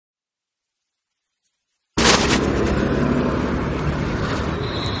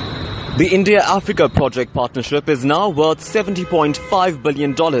The India-Africa project partnership is now worth $70.5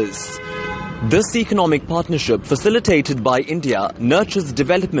 billion. This economic partnership, facilitated by India, nurtures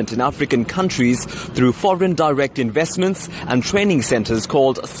development in African countries through foreign direct investments and training centers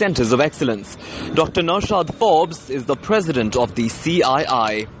called Centers of Excellence. Dr. Naushad Forbes is the president of the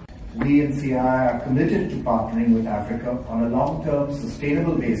CII. We in CII are committed to partnering with Africa on a long-term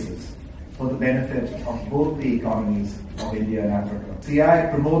sustainable basis for the benefit of both the economies of India and Africa.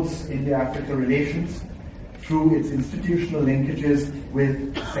 CII promotes India-Africa relations through its institutional linkages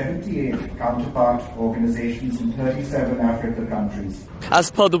with 78 counterpart organizations in 37 African countries.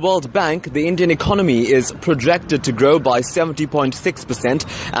 As per the World Bank, the Indian economy is projected to grow by 70.6%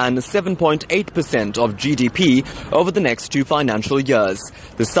 and 7.8% of GDP over the next 2 financial years.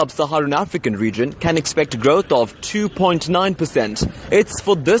 The sub-Saharan African region can expect growth of 2.9%. It's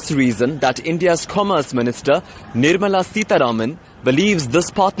for this reason that India's Commerce Minister, Nirmala Sitharaman, believes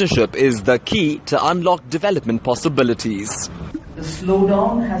this partnership is the key to unlock development possibilities. The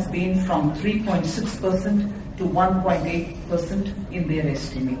slowdown has been from 3.6% to 1.8% in their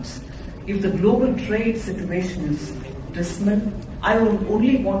estimates. If the global trade situation is dismal, I would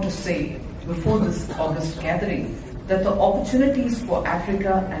only want to say before this August gathering that the opportunities for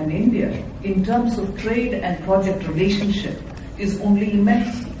Africa and India in terms of trade and project relationship is only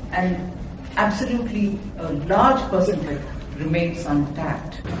immense, and absolutely a large percentage remains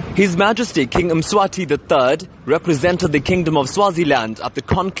untapped. His Majesty King Mswati III represented the Kingdom of Swaziland at the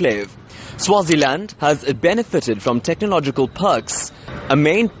Conclave. Swaziland has benefited from technological perks. A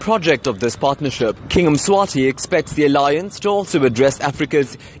main project of this partnership, King Mswati expects the alliance to also address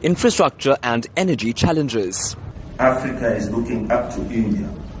Africa's infrastructure and energy challenges. Africa is looking up to India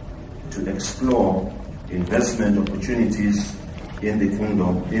to explore investment opportunities in the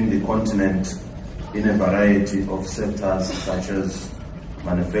kingdom, in the continent, in a variety of sectors such as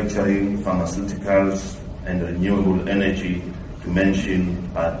manufacturing, pharmaceuticals, and renewable energy, to mention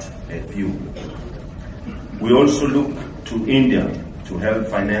but a few. We also look to India to help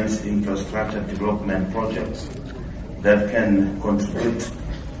finance infrastructure development projects that can contribute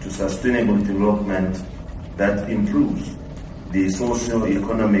to sustainable development that improves the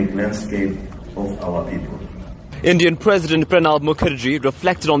socio-economic landscape of our people. Indian President Pranab Mukherjee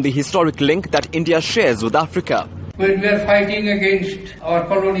reflected on the historic link that India shares with Africa. When we were fighting against our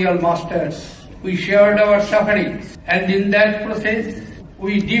colonial masters, we shared our sufferings, and in that process,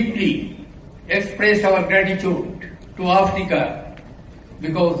 we deeply express our gratitude to Africa,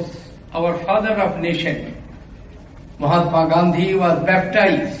 because our father of nation, Mahatma Gandhi, was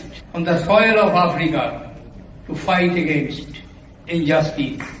baptized on the soil of Africa to fight against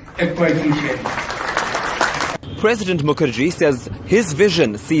injustice, exploitation. President Mukherjee says his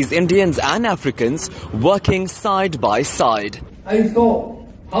vision sees Indians and Africans working side by side. I saw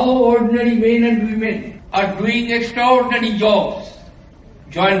how ordinary men and women are doing extraordinary jobs,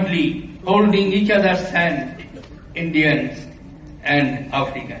 jointly holding each other's hand, Indians and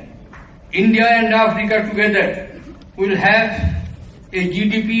Africans. India and Africa together will have a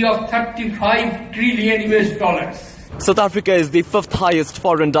GDP of 35 trillion US. South Africa is the 5th highest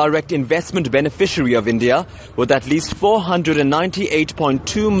foreign direct investment beneficiary of India, with at least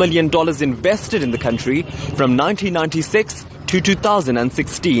 $498.2 million invested in the country from 1996 to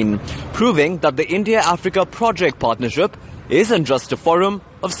 2016, proving that the India-Africa project partnership isn't just a forum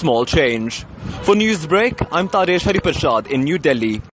of small change. For Newsbreak, I'm Taresh Harreeparshad in New Delhi.